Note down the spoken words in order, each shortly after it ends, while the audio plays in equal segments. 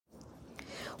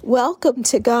Welcome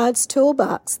to God's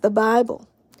Toolbox, the Bible.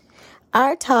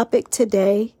 Our topic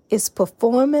today is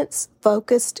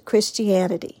performance-focused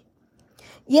Christianity.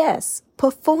 Yes,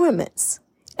 performance,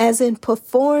 as in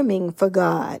performing for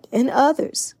God and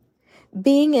others,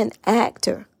 being an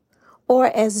actor,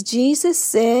 or as Jesus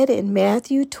said in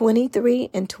Matthew 23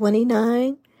 and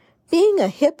 29, being a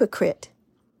hypocrite.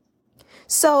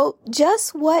 So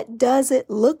just what does it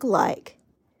look like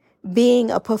being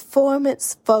a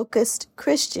performance-focused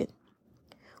Christian?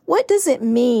 What does it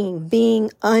mean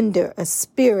being under a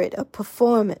spirit of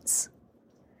performance?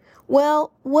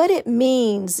 Well, what it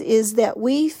means is that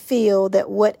we feel that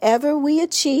whatever we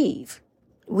achieve,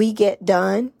 we get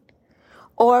done,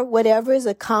 or whatever is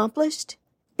accomplished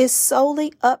is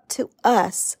solely up to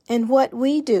us and what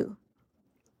we do.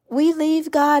 We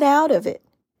leave God out of it,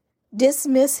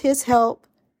 dismiss His help,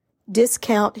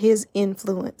 discount His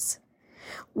influence.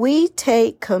 We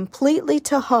take completely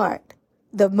to heart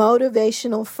the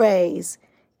motivational phrase,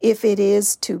 if it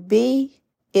is to be,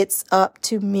 it's up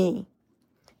to me.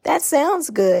 That sounds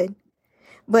good,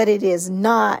 but it is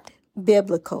not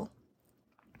biblical.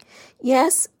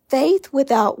 Yes, faith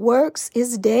without works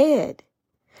is dead.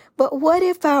 But what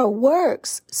if our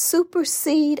works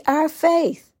supersede our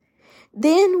faith?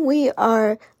 Then we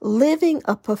are living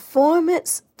a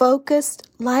performance-focused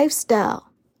lifestyle,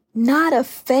 not a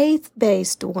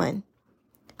faith-based one.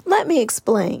 Let me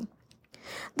explain.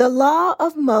 The law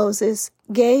of Moses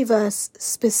gave us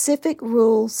specific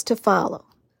rules to follow,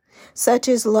 such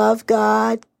as love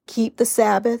God, keep the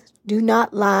Sabbath, do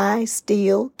not lie,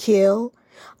 steal, kill,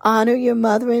 honor your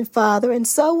mother and father, and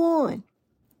so on.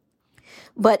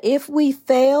 But if we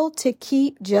fail to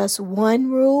keep just one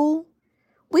rule,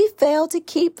 we fail to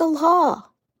keep the law.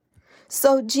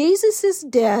 So Jesus'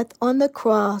 death on the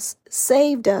cross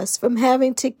saved us from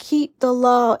having to keep the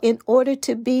law in order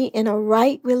to be in a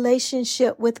right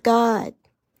relationship with God.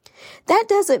 That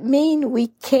doesn't mean we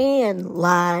can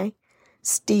lie,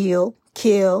 steal,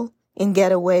 kill, and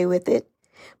get away with it.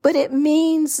 But it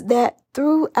means that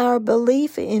through our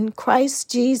belief in Christ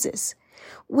Jesus,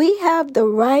 we have the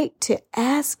right to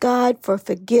ask God for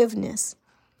forgiveness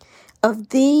of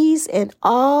these and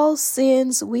all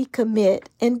sins we commit,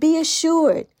 and be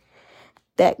assured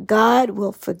that God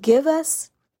will forgive us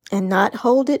and not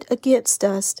hold it against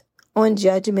us on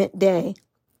Judgment Day.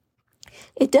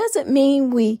 It doesn't mean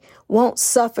we won't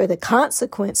suffer the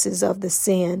consequences of the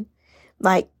sin,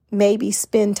 like maybe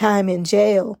spend time in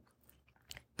jail,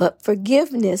 but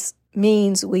forgiveness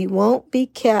means we won't be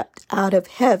kept out of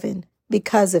heaven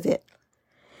because of it.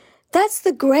 That's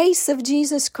the grace of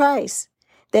Jesus Christ,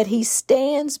 that He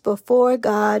stands before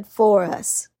God for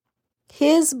us.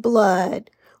 His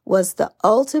blood was the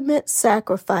ultimate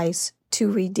sacrifice to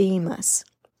redeem us.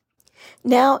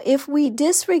 Now, if we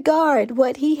disregard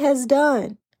what He has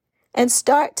done and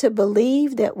start to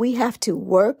believe that we have to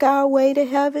work our way to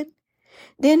heaven,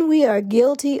 then we are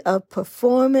guilty of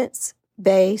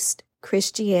performance-based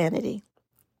Christianity.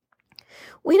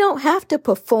 We don't have to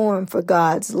perform for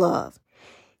God's love.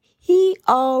 He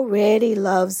already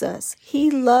loves us. He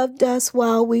loved us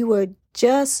while we were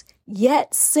just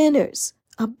yet sinners,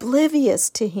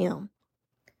 oblivious to Him.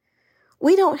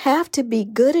 We don't have to be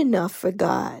good enough for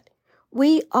God.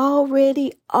 We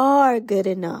already are good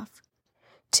enough.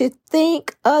 To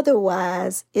think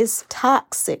otherwise is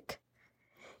toxic.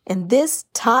 And this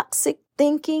toxic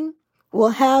thinking will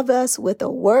have us with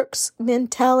a works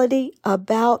mentality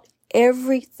about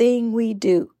everything we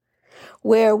do,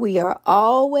 where we are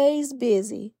always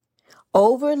busy,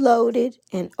 overloaded,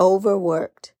 and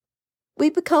overworked. We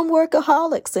become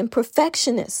workaholics and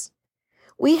perfectionists.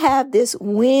 We have this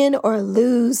win or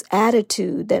lose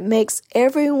attitude that makes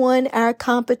everyone our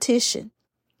competition.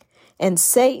 And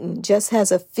Satan just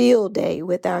has a field day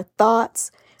with our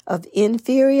thoughts of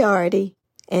inferiority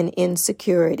and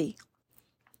insecurity.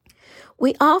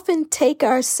 We often take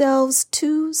ourselves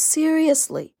too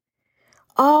seriously,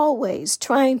 always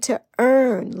trying to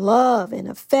earn love and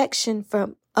affection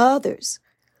from others,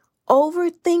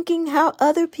 overthinking how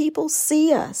other people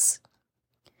see us.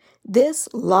 This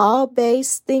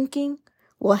law-based thinking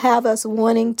will have us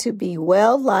wanting to be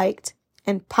well-liked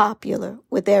and popular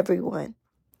with everyone.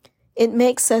 It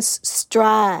makes us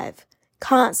strive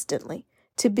constantly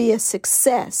to be a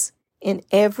success in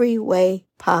every way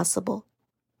possible.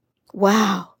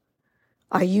 Wow,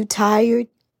 are you tired?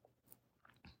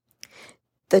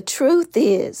 The truth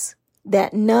is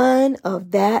that none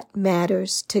of that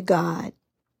matters to God.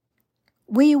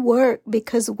 We work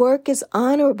because work is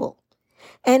honorable,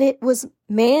 and it was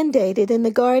mandated in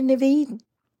the Garden of Eden.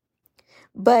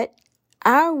 But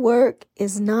our work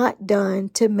is not done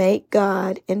to make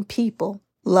God and people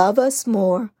love us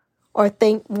more, or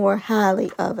think more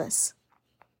highly of us.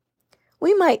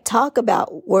 We might talk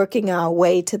about working our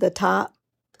way to the top,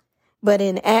 but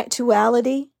in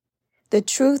actuality, the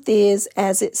truth is,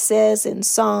 as it says in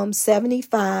Psalm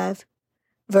 75,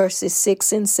 verses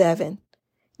 6 and 7,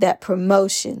 that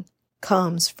promotion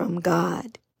comes from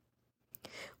God.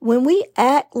 When we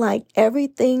act like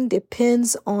everything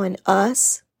depends on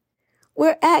us,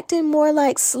 we're acting more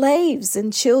like slaves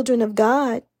and children of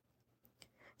God.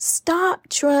 Stop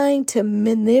trying to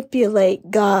manipulate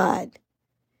God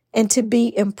and to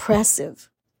be impressive.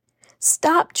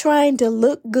 Stop trying to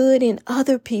look good in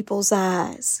other people's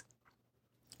eyes.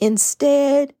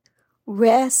 Instead,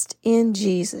 rest in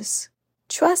Jesus.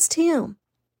 Trust Him.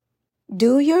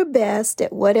 Do your best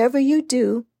at whatever you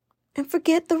do and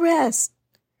forget the rest.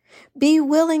 Be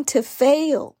willing to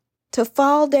fail, to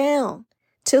fall down,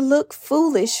 to look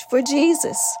foolish for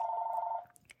Jesus.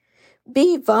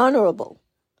 Be vulnerable,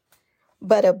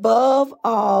 but above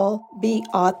all, be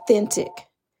authentic.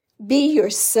 Be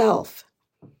yourself.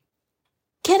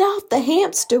 Get off the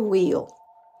hamster wheel.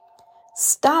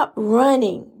 Stop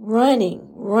running.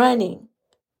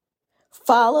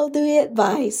 Follow the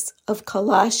advice of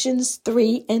Colossians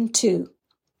 3 and 2.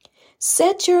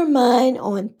 Set your mind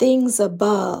on things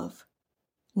above,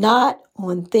 not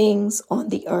on things on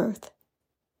the earth.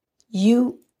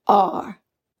 You are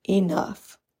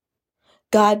enough.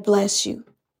 God bless you.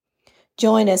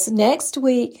 Join us next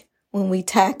week when we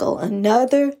tackle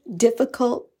another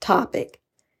difficult topic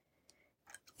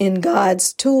in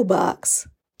God's toolbox,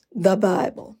 the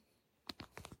Bible.